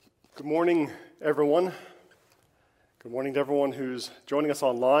Good morning, everyone. Good morning to everyone who's joining us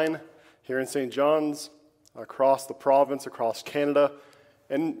online here in St. John's, across the province, across Canada,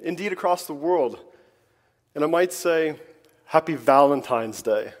 and indeed across the world. And I might say, Happy Valentine's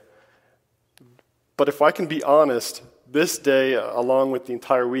Day. But if I can be honest, this day, along with the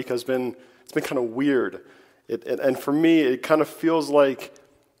entire week, it's been kind of weird. And for me, it kind of feels like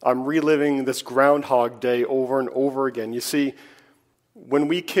I'm reliving this Groundhog Day over and over again. You see, when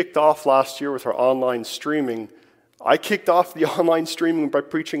we kicked off last year with our online streaming, I kicked off the online streaming by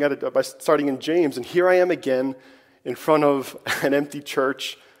preaching by starting in James, and here I am again in front of an empty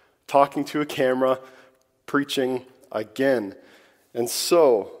church, talking to a camera, preaching again. And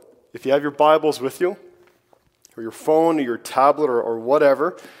so, if you have your Bibles with you, or your phone, or your tablet, or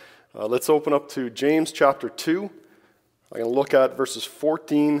whatever, let's open up to James chapter 2. I'm going to look at verses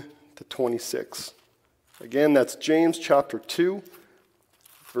 14 to 26. Again, that's James chapter 2.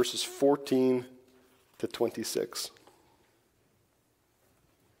 Verses 14 to 26.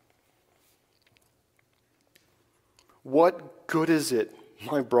 What good is it,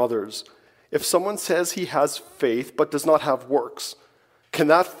 my brothers, if someone says he has faith but does not have works? Can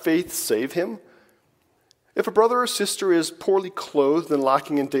that faith save him? If a brother or sister is poorly clothed and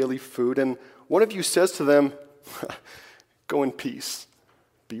lacking in daily food, and one of you says to them, "Go in peace,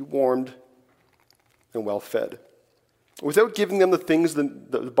 be warmed and well fed," without giving them the things the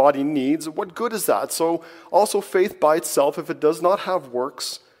body needs, what good is that? So also faith by itself, if it does not have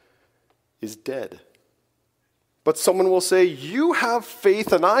works, is dead. But someone will say, "You have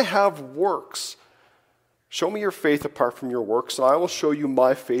faith and I have works. Show me your faith apart from your works, and I will show you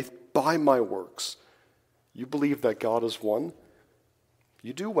my faith by my works. You believe that God is one?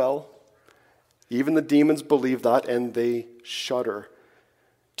 You do well. Even the demons believe that, and they shudder.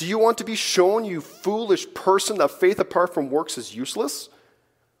 Do you want to be shown, you foolish person, that faith apart from works is useless?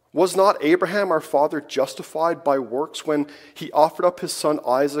 Was not Abraham our father justified by works when he offered up his son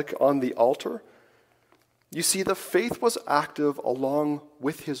Isaac on the altar? You see, the faith was active along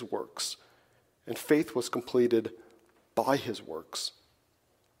with his works, and faith was completed by his works.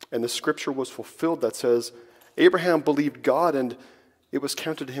 And the scripture was fulfilled that says, Abraham believed God, and it was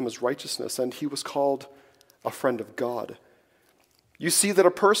counted to him as righteousness, and he was called a friend of God. You see that a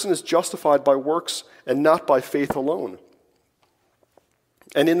person is justified by works and not by faith alone.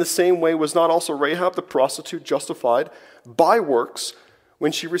 And in the same way, was not also Rahab the prostitute justified by works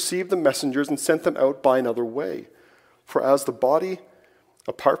when she received the messengers and sent them out by another way? For as the body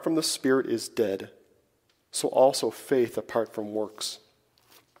apart from the spirit is dead, so also faith apart from works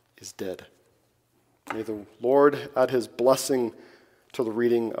is dead. May the Lord add his blessing to the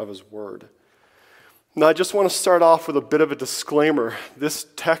reading of his word. Now, I just want to start off with a bit of a disclaimer. This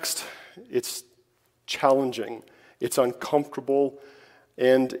text, it's challenging, it's uncomfortable,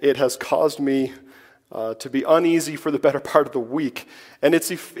 and it has caused me to be uneasy for the better part of the week. And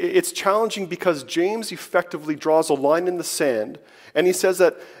it's challenging because James effectively draws a line in the sand, and he says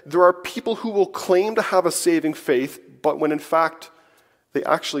that there are people who will claim to have a saving faith, but when in fact they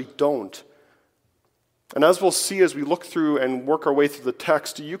actually don't. And as we'll see as we look through and work our way through the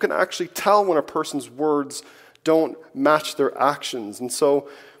text, you can actually tell when a person's words don't match their actions. And so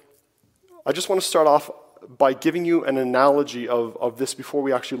I just want to start off by giving you an analogy of this before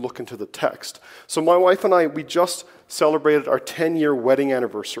we actually look into the text. So my wife and I, we just celebrated our 10-year wedding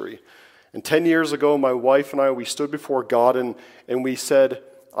anniversary. And 10 years ago, my wife and I, we stood before God and we said,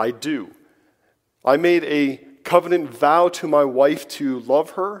 "I do." I made a covenant vow to my wife to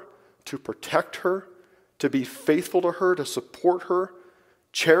love her, to protect her, to be faithful to her, to support her,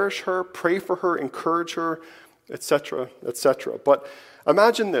 cherish her, pray for her, encourage her, etc., etc. But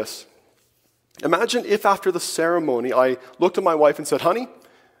imagine this. Imagine if after the ceremony I looked at my wife and said, "Honey,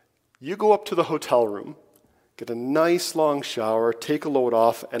 you go up to the hotel room, get a nice long shower, take a load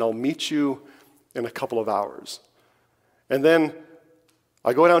off, and I'll meet you in a couple of hours." And then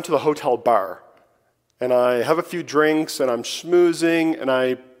I go down to the hotel bar, and I have a few drinks, and I'm schmoozing, and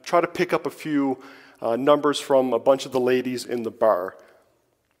I try to pick up a few numbers from a bunch of the ladies in the bar.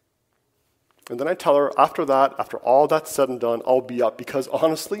 And then I tell her, after that, after all that's said and done, I'll be up because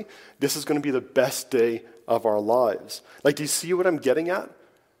honestly, this is going to be the best day of our lives. Like, do you see what I'm getting at?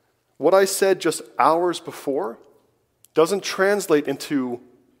 What I said just hours before doesn't translate into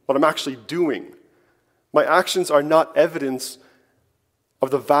what I'm actually doing. My actions are not evidence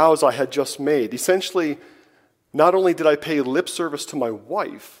of the vows I had just made. Essentially, not only did I pay lip service to my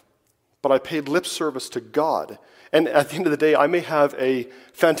wife, but I paid lip service to God. And at the end of the day, I may have a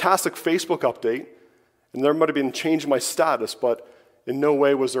fantastic Facebook update, and there might have been a change in my status, but in no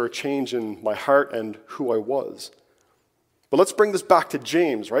way was there a change in my heart and who I was. But let's bring this back to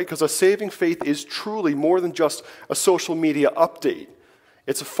James, right? Because a saving faith is truly more than just a social media update.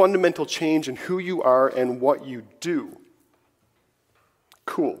 It's a fundamental change in who you are and what you do.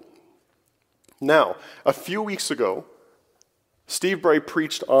 Cool. Now, a few weeks ago, Steve Bray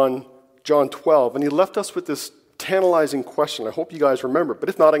preached on John 12, and he left us with this tantalizing question. I hope you guys remember, but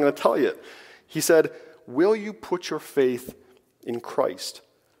if not, I'm going to tell you it. He said, will you put your faith in Christ?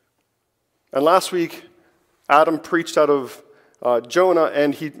 And last week, Adam preached out of Jonah,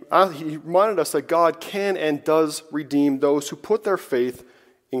 and he reminded us that God can and does redeem those who put their faith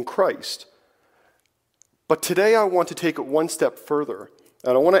in Christ. But today I want to take it one step further,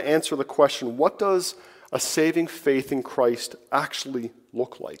 and I want to answer the question, what does a saving faith in Christ actually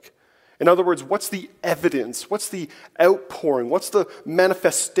look like? In other words, what's the evidence? What's the outpouring? What's the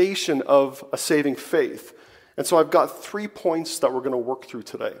manifestation of a saving faith? And so I've got 3 points that we're going to work through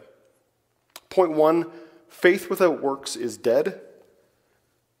today. Point 1, faith without works is dead.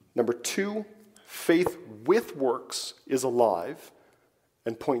 Number 2, faith with works is alive.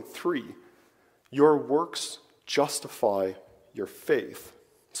 And point 3, your works justify your faith.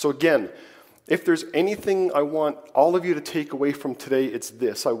 So again, if there's anything I want all of you to take away from today, it's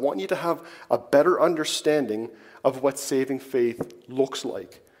this. I want you to have a better understanding of what saving faith looks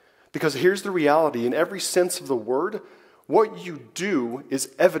like. Because here's the reality. In every sense of the word, what you do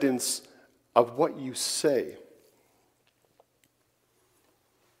is evidence of what you say.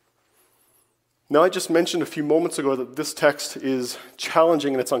 Now, I just mentioned a few moments ago that this text is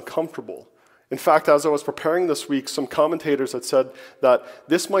challenging and it's uncomfortable. In fact, as I was preparing this week, some commentators had said that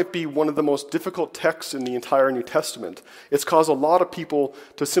this might be one of the most difficult texts in the entire New Testament. It's caused a lot of people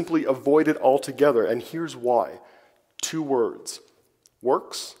to simply avoid it altogether, and here's why. 2 words,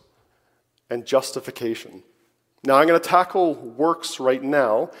 works and justification. Now, I'm going to tackle works right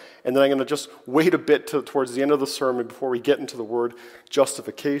now, and then I'm going to just wait a bit towards the end of the sermon before we get into the word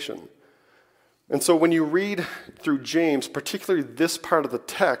justification. And so when you read through James, particularly this part of the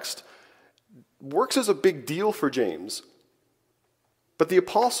text, works is a big deal for James. But the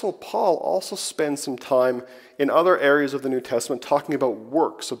Apostle Paul also spends some time in other areas of the New Testament talking about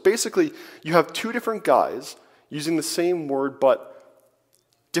works. So basically, you have 2 different guys using the same word but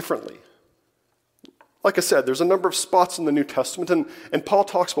differently. Like I said, there's a number of spots in the New Testament, and Paul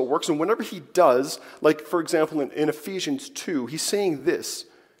talks about works, and whenever he does, like for example in Ephesians 2, he's saying this,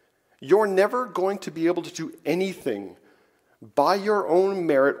 you're never going to be able to do anything by your own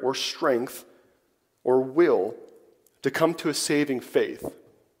merit or strength or will to come to a saving faith.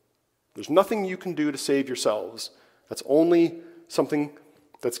 There's nothing you can do to save yourselves. That's only something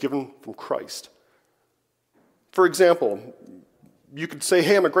that's given from Christ. For example, you could say,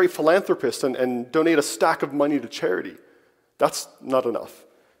 hey, I'm a great philanthropist and donate a stack of money to charity. That's not enough.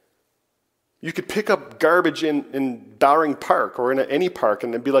 You could pick up garbage in Bowring Park or in any park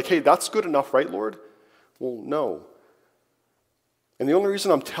and be like, hey, that's good enough, right, Lord? Well, no. And the only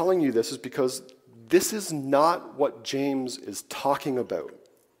reason I'm telling you this is because this is not what James is talking about.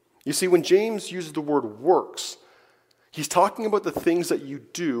 You see, when James uses the word works, he's talking about the things that you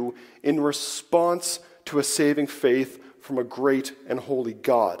do in response to a saving faith from a great and holy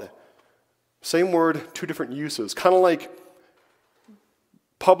God. Same word, 2 different uses. Kind of like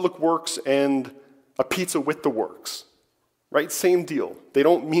public works and a pizza with the works. Right? Same deal. They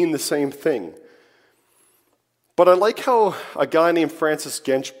don't mean the same thing. But I like how a guy named Francis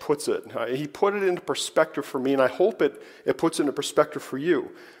Gensch puts it. He put it into perspective for me, and I hope it puts it into perspective for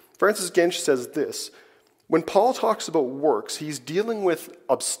you. Francis Gensch says this, when Paul talks about works, he's dealing with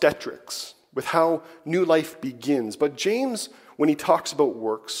obstetrics, with how new life begins. But James, when he talks about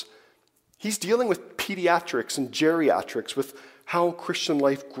works, he's dealing with pediatrics and geriatrics, with how Christian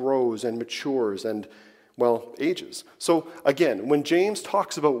life grows and matures and, well, ages. So again, when James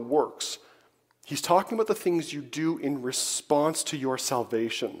talks about works, he's talking about the things you do in response to your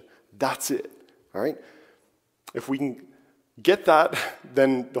salvation. That's it, all right? If we can get that,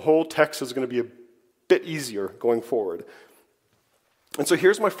 then the whole text is going to be a bit easier going forward. And so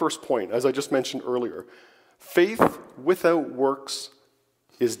here's my first point, as I just mentioned earlier. Faith without works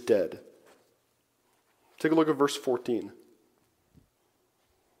is dead. Take a look at verse 14.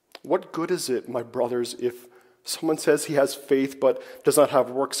 What good is it, my brothers, if someone says he has faith but does not have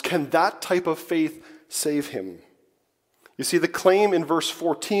works? Can that type of faith save him? You see, the claim in verse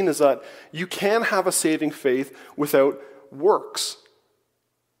 14 is that you can have a saving faith without works.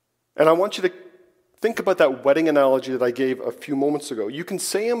 And I want you to think about that wedding analogy that I gave a few moments ago. You can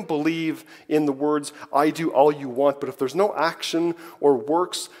say and believe in the words, I do all you want, but if there's no action or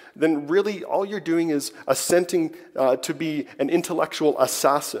works, then really all you're doing is assenting to be an intellectual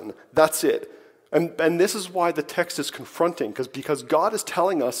assassin. That's it. And this is why the text is confronting, because God is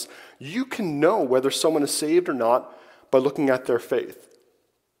telling us you can know whether someone is saved or not by looking at their faith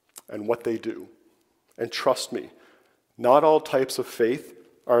and what they do. And trust me, not all types of faith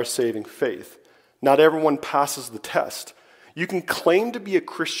are a saving faith. Not everyone passes the test. You can claim to be a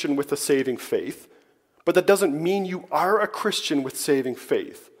Christian with a saving faith, but that doesn't mean you are a Christian with saving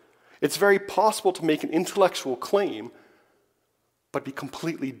faith. It's very possible to make an intellectual claim, but be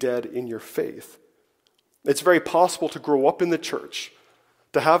completely dead in your faith. It's very possible to grow up in the church,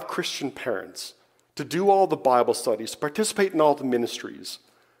 to have Christian parents, to do all the Bible studies, to participate in all the ministries,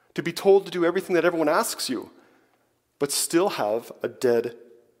 to be told to do everything that everyone asks you, but still have a dead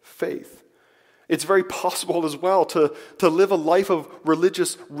faith. It's very possible as well to live a life of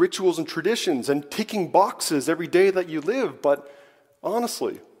religious rituals and traditions and ticking boxes every day that you live, but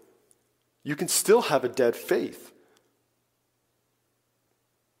honestly, you can still have a dead faith.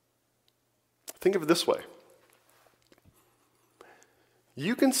 Think of it this way.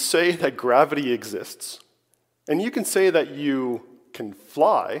 You can say that gravity exists, and you can say that you can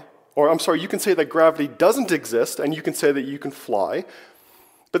fly, you can say that gravity doesn't exist, and you can say that you can fly,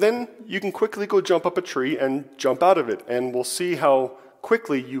 but then you can quickly go jump up a tree and jump out of it, and we'll see how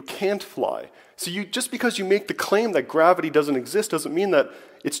quickly you can't fly. So just because you make the claim that gravity doesn't exist doesn't mean that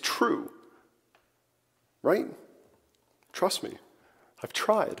it's true, right? Trust me, I've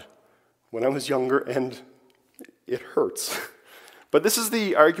tried when I was younger, and it hurts. But this is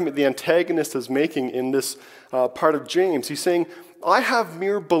the argument the antagonist is making in this part of James. He's saying, I have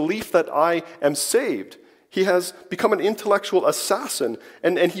mere belief that I am saved. He has become an intellectual assassin,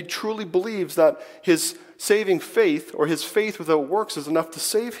 and he truly believes that his saving faith, or his faith without works, is enough to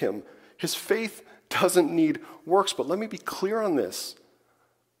save him. His faith doesn't need works, but let me be clear on this.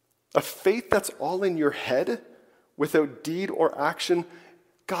 A faith that's all in your head, without deed or action,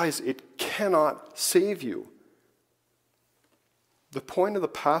 guys, it cannot save you. The point of the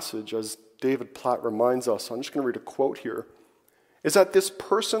passage, as David Platt reminds us, I'm just going to read a quote here, is that this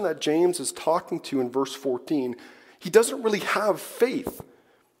person that James is talking to in verse 14, he doesn't really have faith.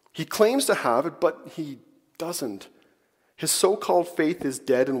 He claims to have it, but he doesn't. His so-called faith is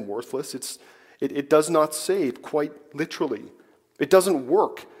dead and worthless. It does not save, quite literally. It doesn't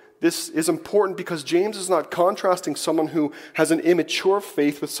work. This is important because James is not contrasting someone who has an immature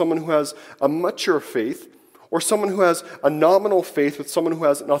faith with someone who has a mature faith, or someone who has a nominal faith with someone who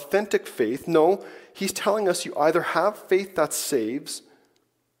has an authentic faith. No, he's telling us you either have faith that saves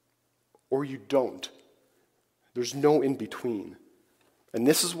or you don't. There's no in between. And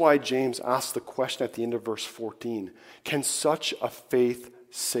this is why James asks the question at the end of verse 14, can such a faith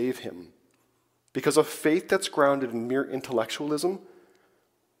save him? Because a faith that's grounded in mere intellectualism,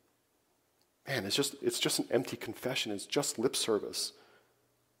 man, it's just an empty confession. It's just lip service.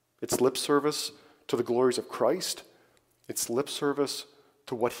 It's lip service to the glories of Christ. It's lip service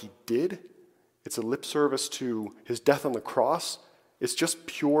to what he did. It's a lip service to his death on the cross. It's just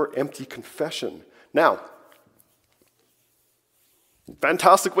pure empty confession. Now,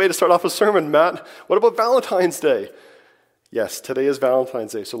 fantastic way to start off a sermon, Matt. What about Valentine's Day? Yes, today is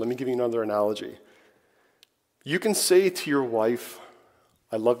Valentine's Day, so let me give you another analogy. You can say to your wife,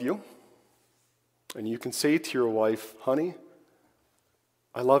 I love you. And you can say to your wife, honey,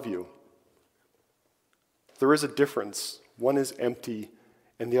 I love you. There is a difference. One is empty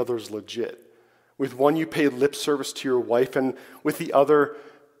and the other is legit. With one, you pay lip service to your wife, and with the other,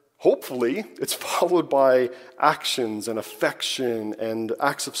 hopefully, it's followed by actions and affection and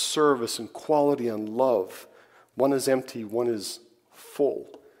acts of service and quality and love. One is empty, one is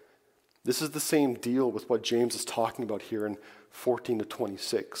full. This is the same deal with what James is talking about here in 14 to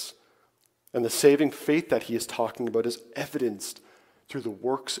 26. And the saving faith that he is talking about is evidenced through the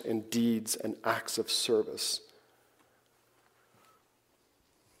works and deeds and acts of service.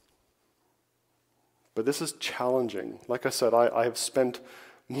 But this is challenging. Like I said, I have spent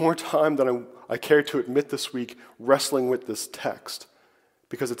more time than I care to admit this week wrestling with this text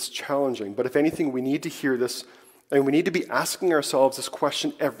because it's challenging. But if anything, we need to hear this, and we need to be asking ourselves this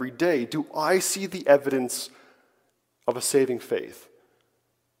question every day. Do I see the evidence of a saving faith?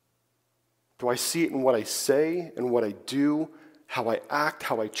 Do I see it in what I say and what I do, how I act,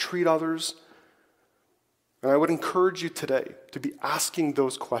 how I treat others? And I would encourage you today to be asking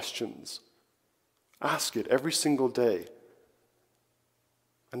those questions. Ask it every single day.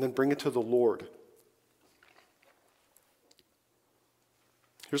 And then bring it to the Lord.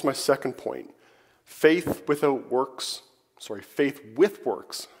 Here's my second point. Faith with works. I've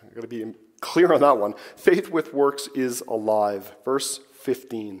got to be clear on that one. Faith with works is alive. Verse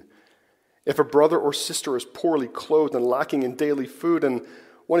 15. If a brother or sister is poorly clothed and lacking in daily food, and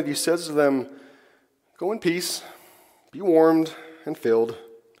one of you says to them, Go in peace, be warmed and filled,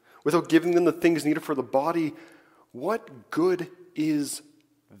 without giving them the things needed for the body. What good is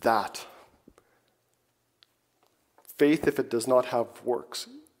that? Faith, if it does not have works,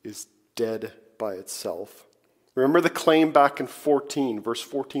 is dead by itself. Remember the claim back in verse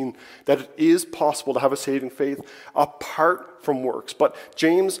 14, that it is possible to have a saving faith apart from works. But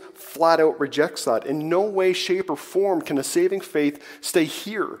James flat out rejects that. In no way, shape, or form can a saving faith stay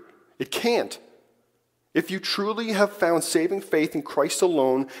here. It can't. If you truly have found saving faith in Christ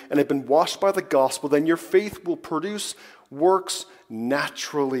alone and have been washed by the gospel, then your faith will produce works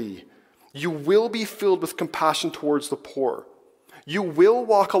naturally. You will be filled with compassion towards the poor. You will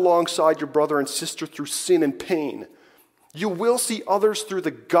walk alongside your brother and sister through sin and pain. You will see others through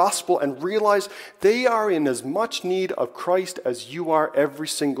the gospel and realize they are in as much need of Christ as you are every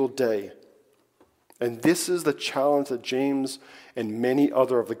single day. And this is the challenge that James and many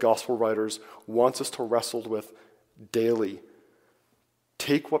other of the gospel writers wants us to wrestle with daily.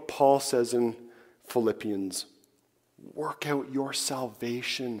 Take what Paul says in Philippians. Work out your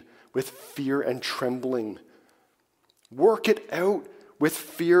salvation with fear and trembling. Work it out with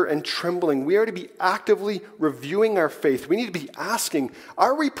fear and trembling. We are to be actively reviewing our faith. We need to be asking,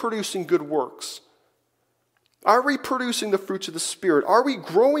 are we producing good works? Are we producing the fruits of the Spirit? Are we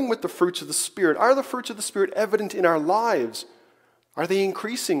growing with the fruits of the Spirit? Are the fruits of the Spirit evident in our lives? Are they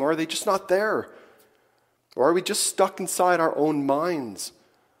increasing, or are they just not there? Or are we just stuck inside our own minds?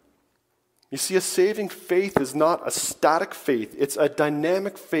 You see, a saving faith is not a static faith. It's a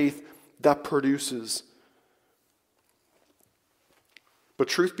dynamic faith that produces. But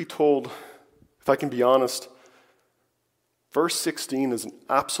truth be told, if I can be honest, verse 16 is an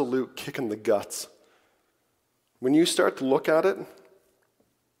absolute kick in the guts. When you start to look at it,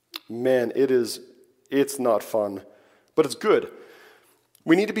 man, it's not fun, but it's good.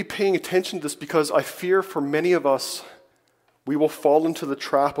 We need to be paying attention to this because I fear for many of us, we will fall into the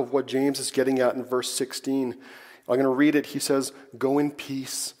trap of what James is getting at in verse 16. I'm going to read it. He says, go in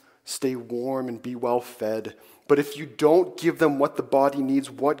peace, stay warm, and be well fed. But if you don't give them what the body needs,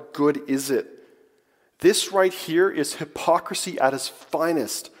 what good is it? This right here is hypocrisy at its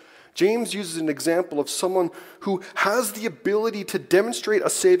finest. James uses an example of someone who has the ability to demonstrate a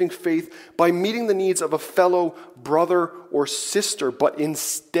saving faith by meeting the needs of a fellow brother or sister, but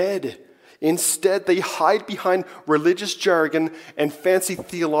instead they hide behind religious jargon and fancy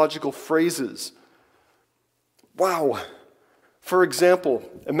theological phrases. Wow. For example,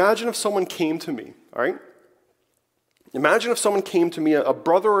 imagine if someone came to me, all right? Imagine if someone came to me, a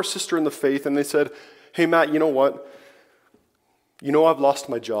brother or sister in the faith, and they said, hey, Matt, you know what? You know I've lost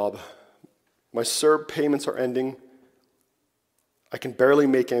my job. My CERB payments are ending. I can barely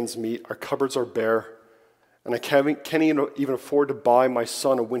make ends meet. Our cupboards are bare. And I can't even afford to buy my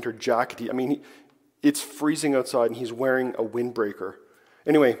son a winter jacket. I mean, it's freezing outside and he's wearing a windbreaker.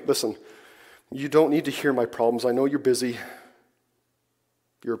 Anyway, listen, you don't need to hear my problems. I know you're busy.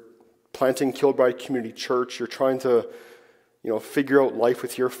 You're planting Kilbride Community Church. You're trying to, figure out life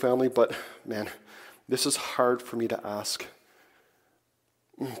with your family. But, man, this is hard for me to ask.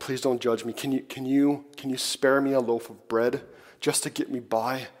 Please don't judge me. Can you spare me a loaf of bread just to get me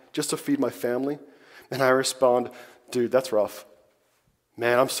by, just to feed my family? And I respond, dude, that's rough.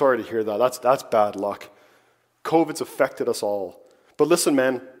 Man, I'm sorry to hear that. That's bad luck. COVID's affected us all. But listen,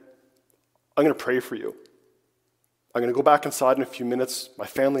 man, I'm going to pray for you. I'm going to go back inside in a few minutes. My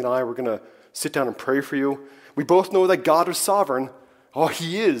family and I, we're going to sit down and pray for you. We both know that God is sovereign. Oh,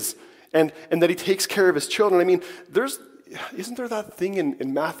 he is. And that he takes care of his children. I mean, isn't there that thing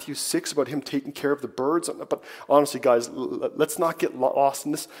in Matthew 6 about him taking care of the birds? But honestly, guys, let's not get lost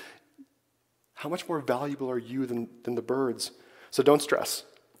in this. How much more valuable are you than the birds? So don't stress.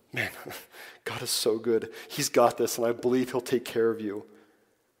 Man, God is so good. He's got this, and I believe he'll take care of you.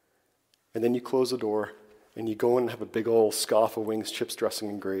 And then you close the door, and you go in and have a big old scoff of wings, chips, dressing,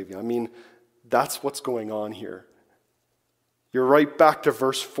 and gravy. I mean, that's what's going on here. You're right back to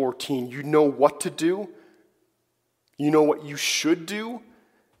verse 14. You know what to do. You know what you should do.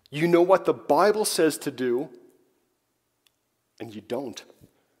 You know what the Bible says to do. And you don't.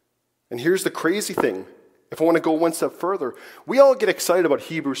 And here's the crazy thing. If I want to go one step further, we all get excited about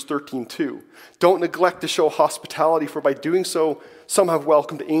Hebrews 13:2. Don't neglect to show hospitality, for by doing so, some have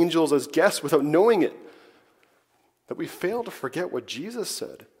welcomed angels as guests without knowing it. That we fail to forget what Jesus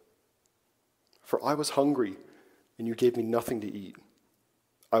said. For I was hungry, and you gave me nothing to eat.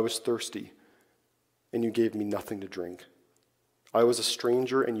 I was thirsty, and you gave me nothing to drink. I was a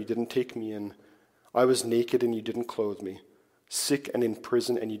stranger, and you didn't take me in. I was naked, and you didn't clothe me. Sick and in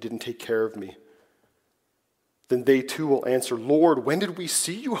prison, and you didn't take care of me. Then they too will answer, Lord, when did we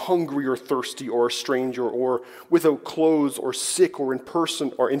see you hungry or thirsty or a stranger or without clothes or sick or in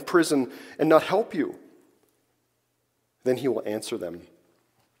prison and not help you? Then he will answer them,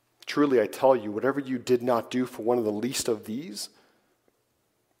 truly I tell you, whatever you did not do for one of the least of these,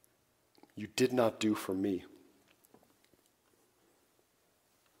 you did not do for me.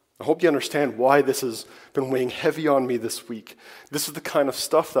 I hope you understand why this has been weighing heavy on me this week. This is the kind of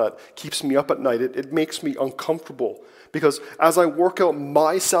stuff that keeps me up at night. It makes me uncomfortable because as I work out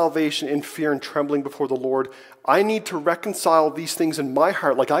my salvation in fear and trembling before the Lord, I need to reconcile these things in my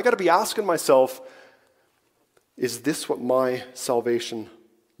heart. Like I got to be asking myself, is this what my salvation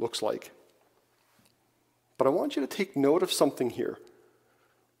looks like? But I want you to take note of something here.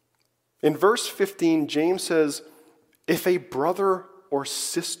 In verse 15, James says, if a brother or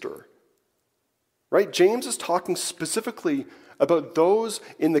sister, right? James is talking specifically about those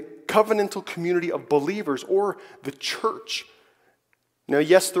in the covenantal community of believers or the church. Now,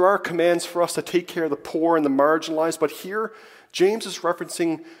 yes, there are commands for us to take care of the poor and the marginalized, but here James is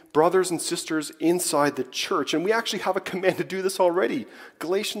referencing brothers and sisters inside the church, and we actually have a command to do this already.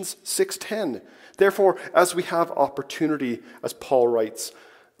 Galatians 6:10. Therefore, as we have opportunity, as Paul writes,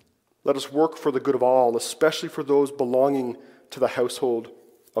 let us work for the good of all, especially for those belonging to the household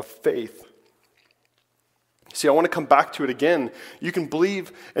of faith. See, I want to come back to it again. You can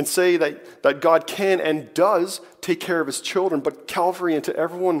believe and say that God can and does take care of his children, but Calvary, and to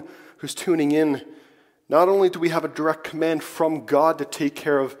everyone who's tuning in, not only do we have a direct command from God to take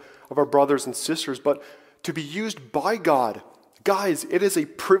care of our brothers and sisters, but to be used by God. Guys, it is a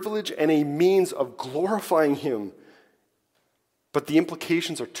privilege and a means of glorifying him. But the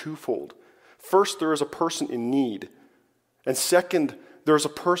implications are twofold. First, there is a person in need. And second, there is a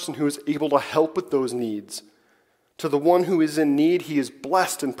person who is able to help with those needs. To the one who is in need, he is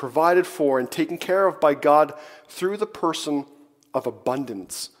blessed and provided for and taken care of by God through the person of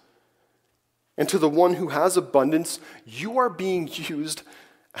abundance. And to the one who has abundance, you are being used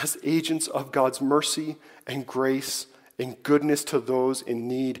as agents of God's mercy and grace and goodness to those in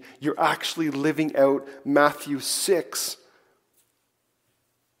need. You're actually living out Matthew 6.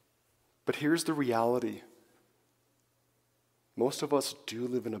 But here's the reality. Most of us do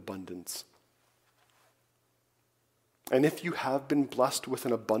live in abundance. And if you have been blessed with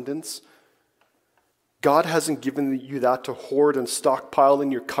an abundance, God hasn't given you that to hoard and stockpile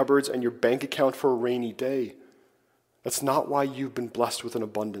in your cupboards and your bank account for a rainy day. That's not why you've been blessed with an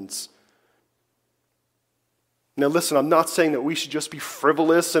abundance. Now listen, I'm not saying that we should just be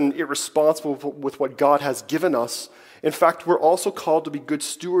frivolous and irresponsible with what God has given us. In fact, we're also called to be good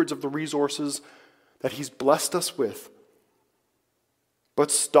stewards of the resources that he's blessed us with. But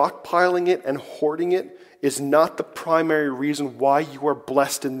stockpiling it and hoarding it is not the primary reason why you are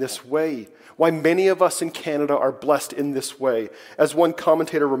blessed in this way, why many of us in Canada are blessed in this way. As one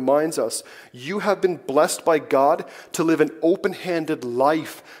commentator reminds us, you have been blessed by God to live an open-handed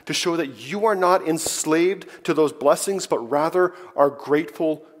life, to show that you are not enslaved to those blessings, but rather are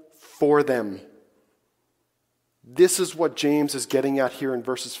grateful for them. This is what James is getting at here in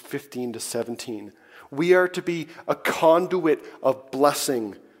verses 15 to 17. We are to be a conduit of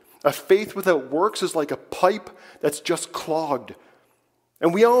blessing. A faith without works is like a pipe that's just clogged.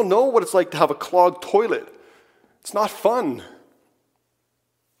 And we all know what it's like to have a clogged toilet. It's not fun.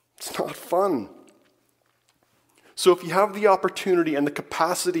 It's not fun. So if you have the opportunity and the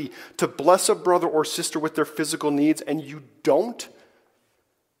capacity to bless a brother or sister with their physical needs and you don't,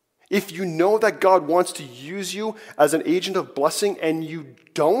 if you know that God wants to use you as an agent of blessing and you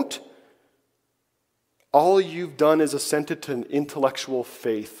don't, all you've done is assented to an intellectual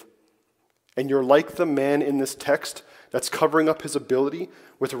faith. And you're like the man in this text that's covering up his ability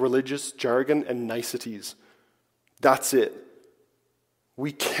with religious jargon and niceties. That's it.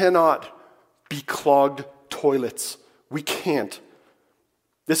 We cannot be clogged toilets. We can't.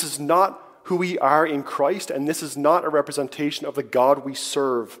 This is not who we are in Christ, and this is not a representation of the God we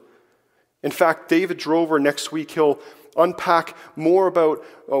serve. In fact, David Drover next week, he'll unpack more about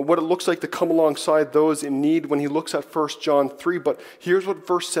what it looks like to come alongside those in need when he looks at 1 John 3. But here's what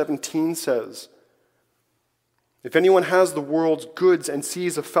verse 17 says. If anyone has the world's goods and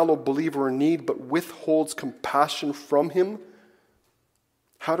sees a fellow believer in need but withholds compassion from him,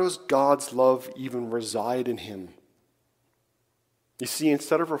 how does God's love even reside in him? You see,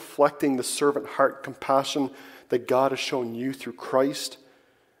 instead of reflecting the servant heart compassion that God has shown you through Christ,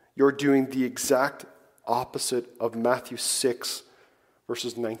 you're doing the exact opposite of Matthew 6,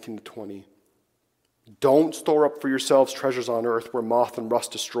 verses 19 to 20. Don't store up for yourselves treasures on earth where moth and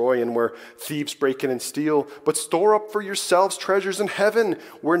rust destroy and where thieves break in and steal, but store up for yourselves treasures in heaven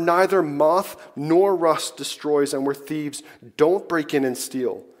where neither moth nor rust destroys and where thieves don't break in and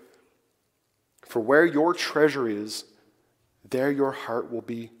steal. For where your treasure is, there your heart will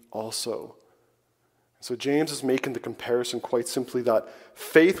be also. So James is making the comparison quite simply that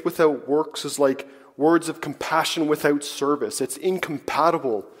faith without works is like words of compassion without service. It's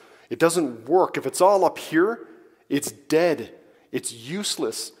incompatible. It doesn't work. If it's all up here, it's dead. It's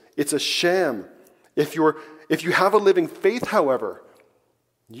useless. It's a sham. If you have a living faith, however,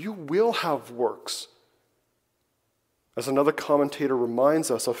 you will have works. As another commentator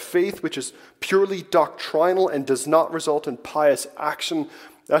reminds us, a faith which is purely doctrinal and does not result in pious action,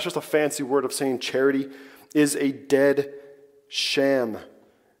 that's just a fancy word of saying charity, is a dead sham.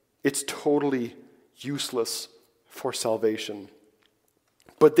 It's totally useless for salvation.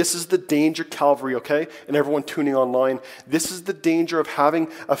 But this is the danger, Calvary, okay? And everyone tuning online, this is the danger of having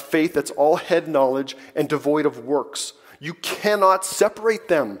a faith that's all head knowledge and devoid of works. You cannot separate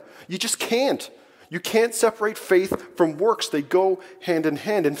them. You just can't. You can't separate faith from works. They go hand in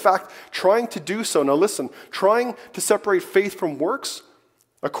hand. In fact, trying to do so, now listen, trying to separate faith from works,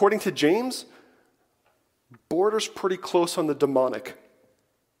 according to James, borders pretty close on the demonic.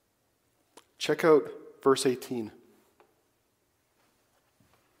 Check out verse 18.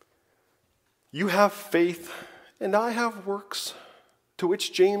 You have faith, and I have works. To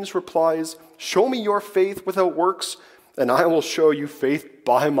which James replies, show me your faith without works, and I will show you faith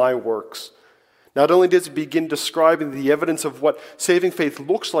by my works. Not only does he begin describing the evidence of what saving faith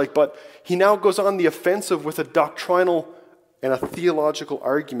looks like, but he now goes on the offensive with a doctrinal and a theological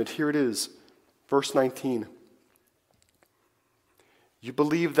argument. Here it is, verse 19. You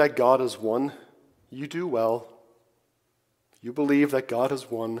believe that God is one, you do well. You believe that God is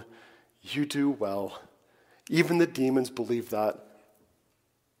one, you do well. Even the demons believe that,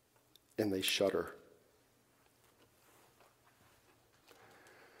 and they shudder.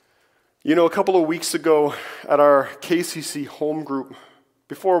 You know, a couple of weeks ago at our KCC home group,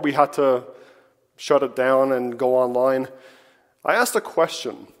 before we had to shut it down and go online, I asked a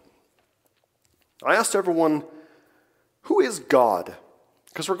question. I asked everyone, who is God?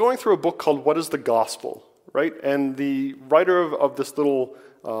 Because we're going through a book called What is the Gospel, right? And the writer of this little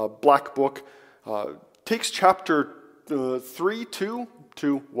black book takes chapter 3, 2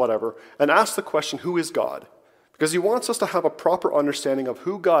 to whatever, and asks the question, who is God? Because he wants us to have a proper understanding of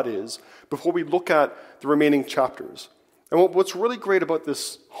who God is before we look at the remaining chapters. And what's really great about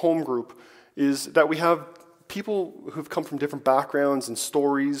this home group is that we have people who've come from different backgrounds and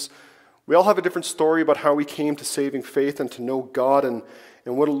stories. We all have a different story about how we came to saving faith and to know God and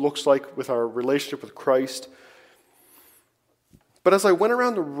what it looks like with our relationship with Christ. But as I went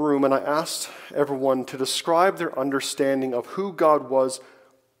around the room and I asked everyone to describe their understanding of who God was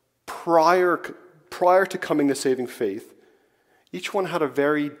prior to coming to saving faith, each one had a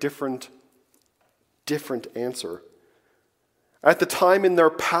very different answer. At the time in their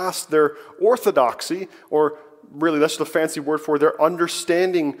past, their orthodoxy, or really that's just a fancy word for their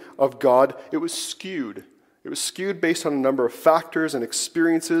understanding of God, it was skewed. It was skewed based on a number of factors and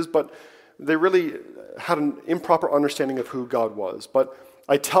experiences, but they really had an improper understanding of who God was. But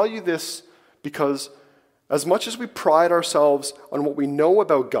I tell you this because as much as we pride ourselves on what we know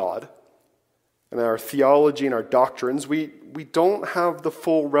about God and our theology and our doctrines, we don't have the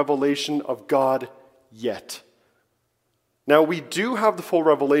full revelation of God yet. Now, we do have the full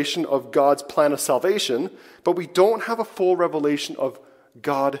revelation of God's plan of salvation, but we don't have a full revelation of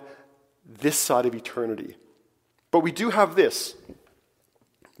God this side of eternity. But we do have this.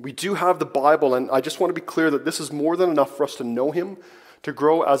 We do have the Bible, and I just want to be clear that this is more than enough for us to know Him, to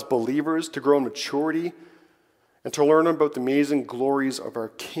grow as believers, to grow in maturity, and to learn about the amazing glories of our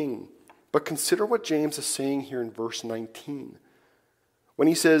King. But consider what James is saying here in verse 19. When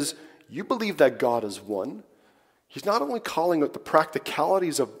he says, you believe that God is one, he's not only calling out the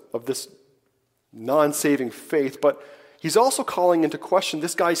practicalities of this non-saving faith, but he's also calling into question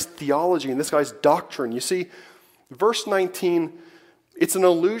this guy's theology and this guy's doctrine. You see, verse 19, it's an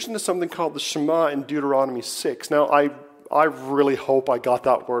allusion to something called the Shema in Deuteronomy 6. Now, I really hope I got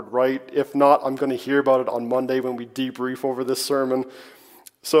that word right. If not, I'm going to hear about it on Monday when we debrief over this sermon.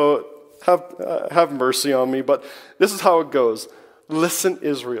 So have mercy on me, but this is how it goes. Listen,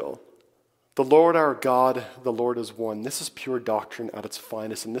 Israel. The Lord our God, the Lord is one. This is pure doctrine at its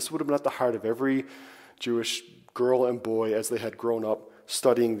finest, and this would have been at the heart of every Jewish girl and boy as they had grown up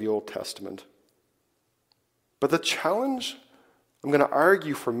studying the Old Testament. But the challenge, I'm going to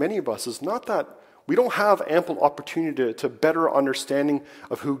argue for many of us, is not that We don't have ample opportunity to better understanding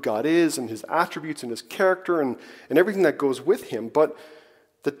of who God is and his attributes and his character and everything that goes with him. But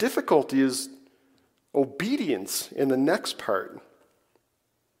the difficulty is obedience in the next part.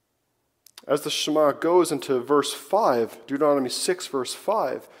 As the Shema goes into verse 5, Deuteronomy 6, verse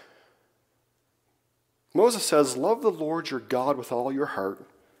 5, Moses says, "Love the Lord your God with all your heart,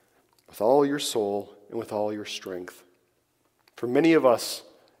 with all your soul, and with all your strength." For many of us,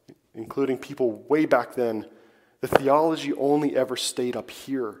 including people way back then, the theology only ever stayed up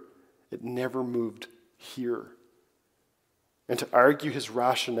here. It never moved here. And to argue his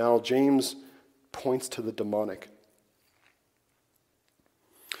rationale, James points to the demonic.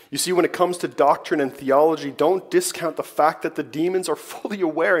 You see, when it comes to doctrine and theology, don't discount the fact that the demons are fully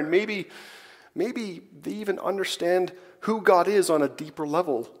aware and maybe they even understand who God is on a deeper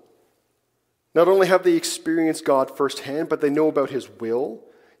level. Not only have they experienced God firsthand, but they know about his will,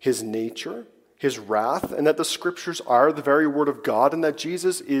 his nature, his wrath, and that the scriptures are the very word of God and that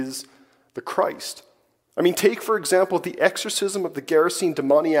Jesus is the Christ. I mean, take, for example, the exorcism of the Gerasene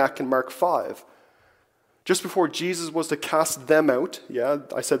demoniac in Mark 5. Just before Jesus was to cast them out, yeah,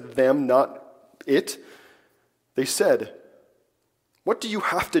 I said them, not it, they said, "What do you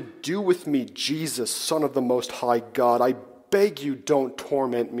have to do with me, Jesus, Son of the Most High God? I beg you, don't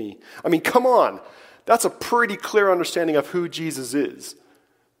torment me." I mean, come on. That's a pretty clear understanding of who Jesus is.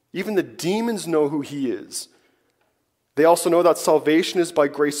 Even the demons know who he is. They also know that salvation is by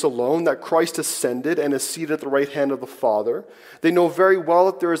grace alone, that Christ ascended and is seated at the right hand of the Father. They know very well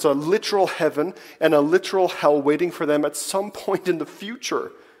that there is a literal heaven and a literal hell waiting for them at some point in the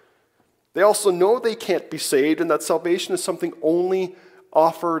future. They also know they can't be saved and that salvation is something only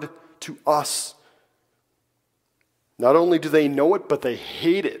offered to us. Not only do they know it, but they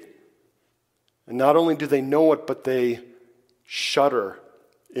hate it. And not only do they know it, but they shudder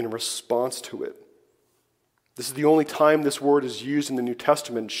in response to it. This is the only time this word is used in the New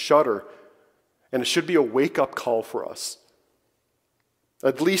Testament, shudder. And it should be a wake-up call for us.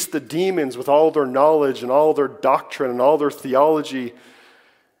 At least the demons, with all their knowledge and all their doctrine and all their theology,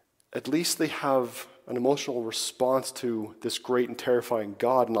 at least they have an emotional response to this great and terrifying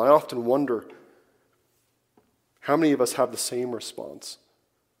God. And I often wonder, how many of us have the same response?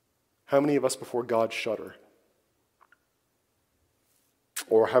 How many of us before God shudder?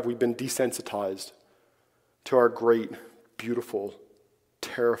 Or have we been desensitized to our great, beautiful,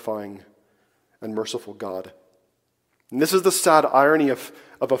 terrifying, and merciful God? And this is the sad irony of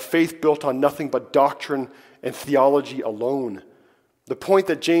a faith built on nothing but doctrine and theology alone. The point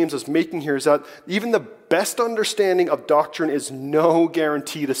that James is making here is that even the best understanding of doctrine is no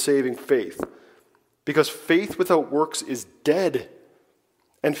guarantee to saving faith. Because faith without works is dead.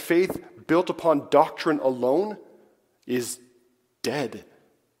 And faith built upon doctrine alone is dead.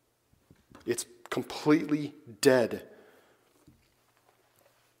 It's completely dead.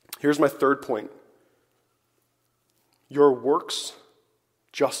 Here's my third point. Your works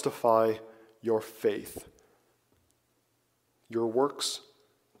justify your faith. Your works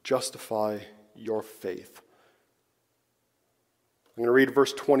justify your faith. I'm going to read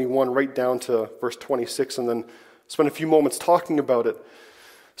verse 21 right down to verse 26 and then spend a few moments talking about it.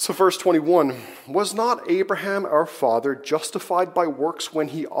 So verse 21, was not Abraham our father justified by works when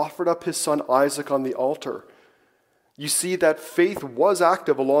he offered up his son Isaac on the altar? You see that faith was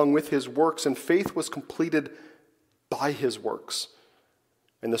active along with his works, and faith was completed by his works.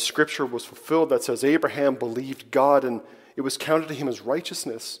 And the scripture was fulfilled that says Abraham believed God, and it was counted to him as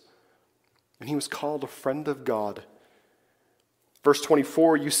righteousness, and he was called a friend of God. Verse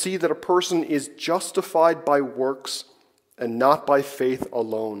 24, you see that a person is justified by works and not by faith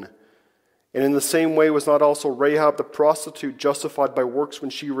alone. And in the same way was not also Rahab the prostitute justified by works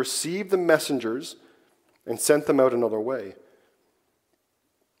when she received the messengers and sent them out another way.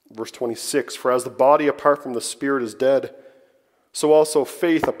 Verse 26, for as the body apart from the spirit is dead, so also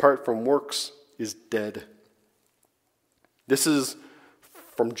faith apart from works is dead. This is,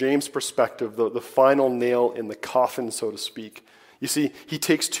 from James' perspective, the final nail in the coffin, so to speak. You see, he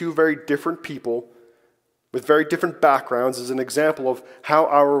takes two very different people with very different backgrounds as an example of how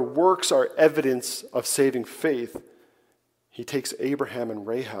our works are evidence of saving faith. He takes Abraham and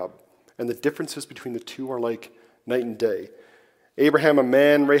Rahab, and the differences between the two are like night and day. Abraham a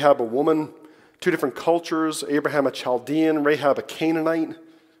man, Rahab a woman, two different cultures, Abraham a Chaldean, Rahab a Canaanite.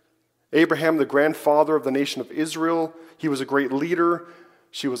 Abraham the grandfather of the nation of Israel, he was a great leader,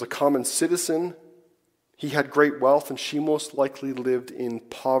 she was a common citizen. He had great wealth, and she most likely lived in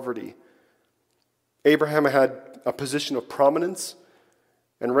poverty. Abraham had a position of prominence,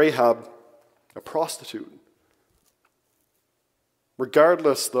 and Rahab a prostitute.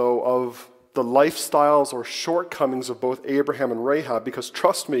 Regardless, though, of the lifestyles or shortcomings of both Abraham and Rahab, because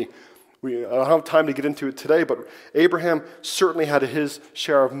trust me, I don't have time to get into it today, but Abraham certainly had his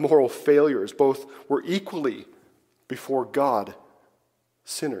share of moral failures. Both were equally, before God,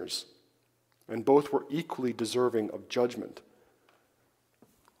 sinners, and both were equally deserving of judgment.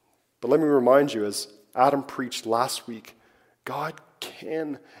 But let me remind you, as Adam preached last week, God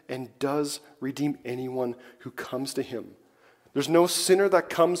can and does redeem anyone who comes to him. There's no sinner that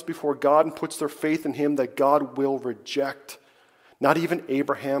comes before God and puts their faith in him that God will reject. Not even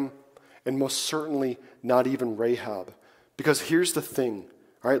Abraham, and most certainly not even Rahab. Because here's the thing,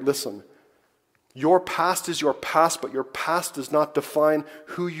 all right, listen. Your past is your past, but your past does not define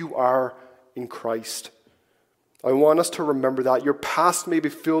who you are in Christ. I want us to remember that. Your past may be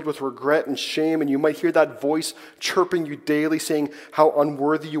filled with regret and shame, and you might hear that voice chirping you daily saying how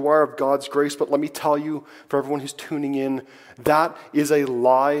unworthy you are of God's grace. But let me tell you, for everyone who's tuning in, that is a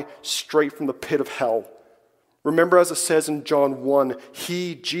lie straight from the pit of hell. Remember, as it says in John 1,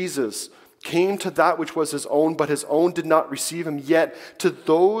 he, Jesus, came to that which was his own, but his own did not receive him. Yet to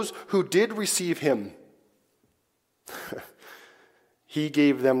those who did receive him, he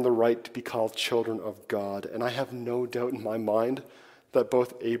gave them the right to be called children of God. And I have no doubt in my mind that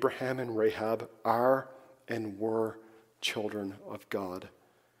both Abraham and Rahab are and were children of God.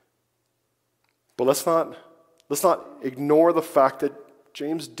 But let's not ignore the fact that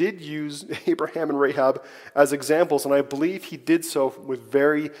James did use Abraham and Rahab as examples, and I believe he did so with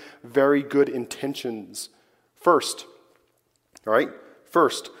very, very good intentions. First,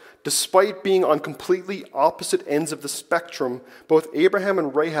 despite being on completely opposite ends of the spectrum, both Abraham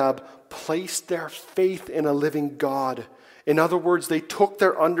and Rahab placed their faith in a living God. In other words, they took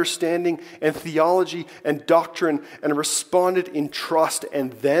their understanding and theology and doctrine and responded in trust,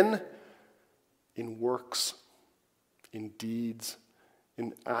 and then in works, in deeds,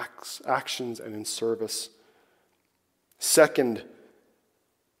 in actions, and in service. Second,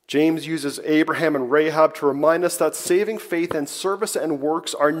 James uses Abraham and Rahab to remind us that saving faith and service and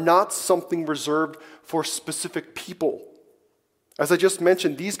works are not something reserved for specific people. As I just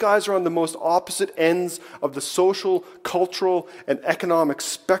mentioned, these guys are on the most opposite ends of the social, cultural, and economic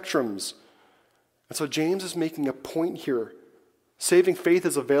spectrums. And so James is making a point here. Saving faith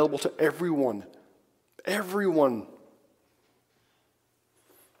is available to everyone. Everyone.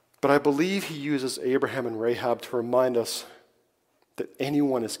 But I believe he uses Abraham and Rahab to remind us that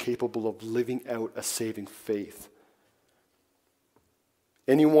anyone is capable of living out a saving faith.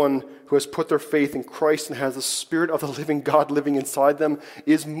 Anyone who has put their faith in Christ and has the Spirit of the living God living inside them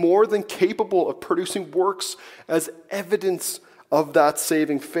is more than capable of producing works as evidence of that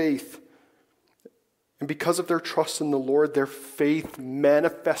saving faith. And because of their trust in the Lord, their faith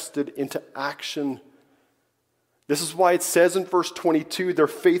manifested into action. This is why it says in verse 22, their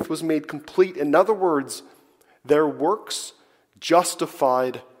faith was made complete. In other words, their works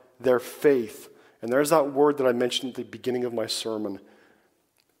justified their faith. And there's that word that I mentioned at the beginning of my sermon,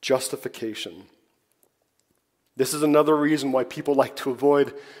 justification. This is another reason why people like to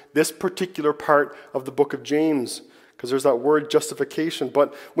avoid this particular part of the book of James, because there's that word justification.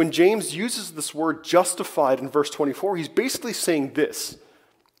 But when James uses this word justified in verse 24, he's basically saying this,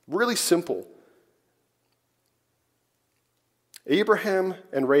 really simple. Abraham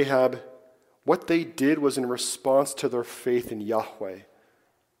and Rahab, what they did was in response to their faith in Yahweh.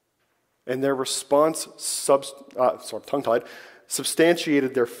 And their response,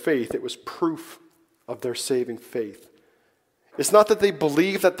 substantiated their faith. It was proof of their saving faith. It's not that they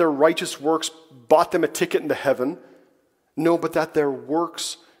believed that their righteous works bought them a ticket into heaven. No, but that their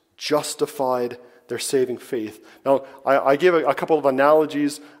works justified their saving faith. Now, I gave a couple of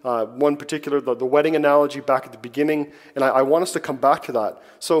analogies, one particular, the wedding analogy back at the beginning, and I want us to come back to that.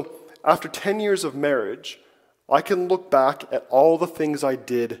 So, after 10 years of marriage, I can look back at all the things I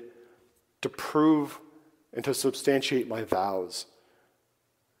did to prove and to substantiate my vows.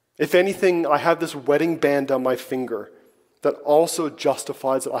 If anything, I have this wedding band on my finger that also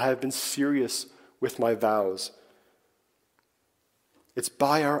justifies that I have been serious with my vows. It's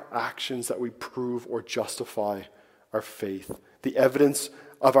by our actions that we prove or justify our faith, the evidence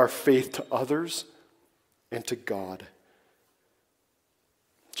of our faith to others and to God.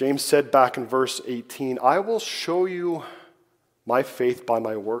 James said back in verse 18, I will show you my faith by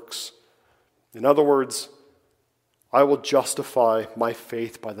my works. In other words, I will justify my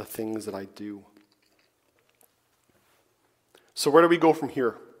faith by the things that I do. So where do we go from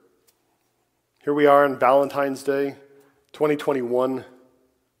here? Here we are on Valentine's Day, 2021.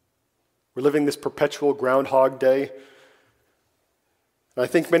 We're living this perpetual Groundhog Day. And I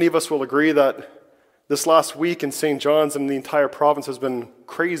think many of us will agree that this last week in St. John's and the entire province has been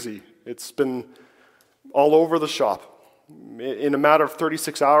crazy. It's been all over the shop. In a matter of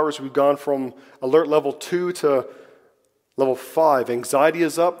 36 hours, we've gone from alert level 2 to level 5. Anxiety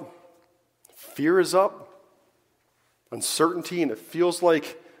is up. Fear is up. Uncertainty, and it feels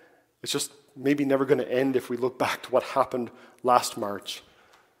like it's just maybe never going to end if we look back to what happened last March.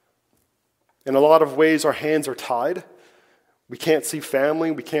 In a lot of ways, our hands are tied. We can't see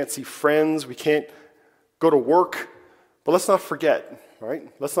family, we can't see friends, we can't go to work. But let's not forget,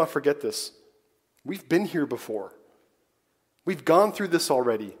 right? Let's not forget this. We've been here before. We've gone through this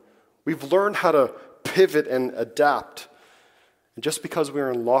already. We've learned how to pivot and adapt. And just because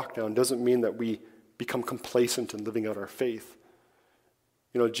we're in lockdown doesn't mean that we become complacent in living out our faith.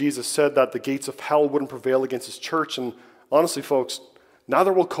 Jesus said that the gates of hell wouldn't prevail against his church, and honestly, folks,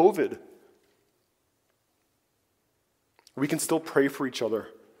 neither will COVID. We can still pray for each other.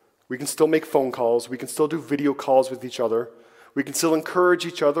 We can still make phone calls. We can still do video calls with each other. We can still encourage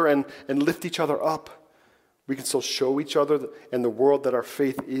each other and lift each other up. We can still show each other and the world that our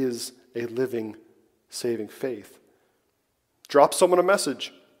faith is a living, saving faith. Drop someone a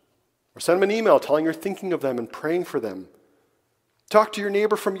message or send them an email telling you're thinking of them and praying for them. Talk to your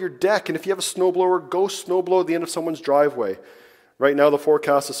neighbor from your deck, and if you have a snowblower, go snowblow at the end of someone's driveway. Right now the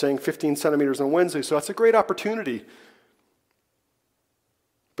forecast is saying 15 centimeters on Wednesday, so that's a great opportunity.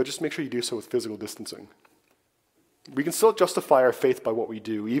 But just make sure you do so with physical distancing. We can still justify our faith by what we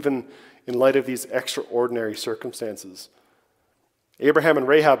do, even in light of these extraordinary circumstances. Abraham and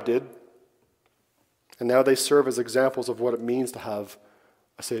Rahab did, and now they serve as examples of what it means to have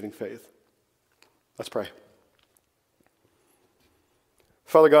a saving faith. Let's pray.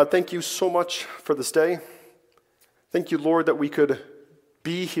 Father God, thank you so much for this day. Thank you, Lord, that we could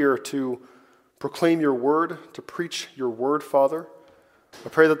be here to proclaim your word, to preach your word, Father. I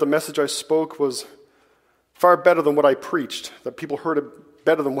pray that the message I spoke was far better than what I preached, that people heard it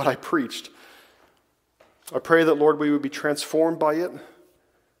better than what I preached. I pray that, Lord, we would be transformed by it,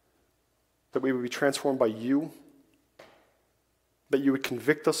 that we would be transformed by you, that you would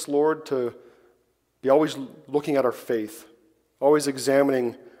convict us, Lord, to be always looking at our faith, always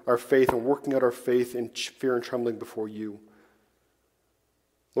examining our faith and working out our faith in fear and trembling before you.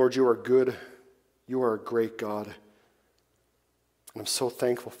 Lord, you are good. You are a great God. And I'm so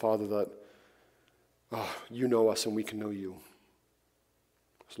thankful, Father, that you know us and we can know you.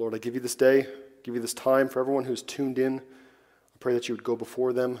 So, Lord, I give you this day, give you this time for everyone who's tuned in. I pray that you would go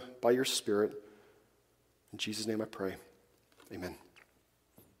before them by your Spirit. In Jesus' name I pray. Amen.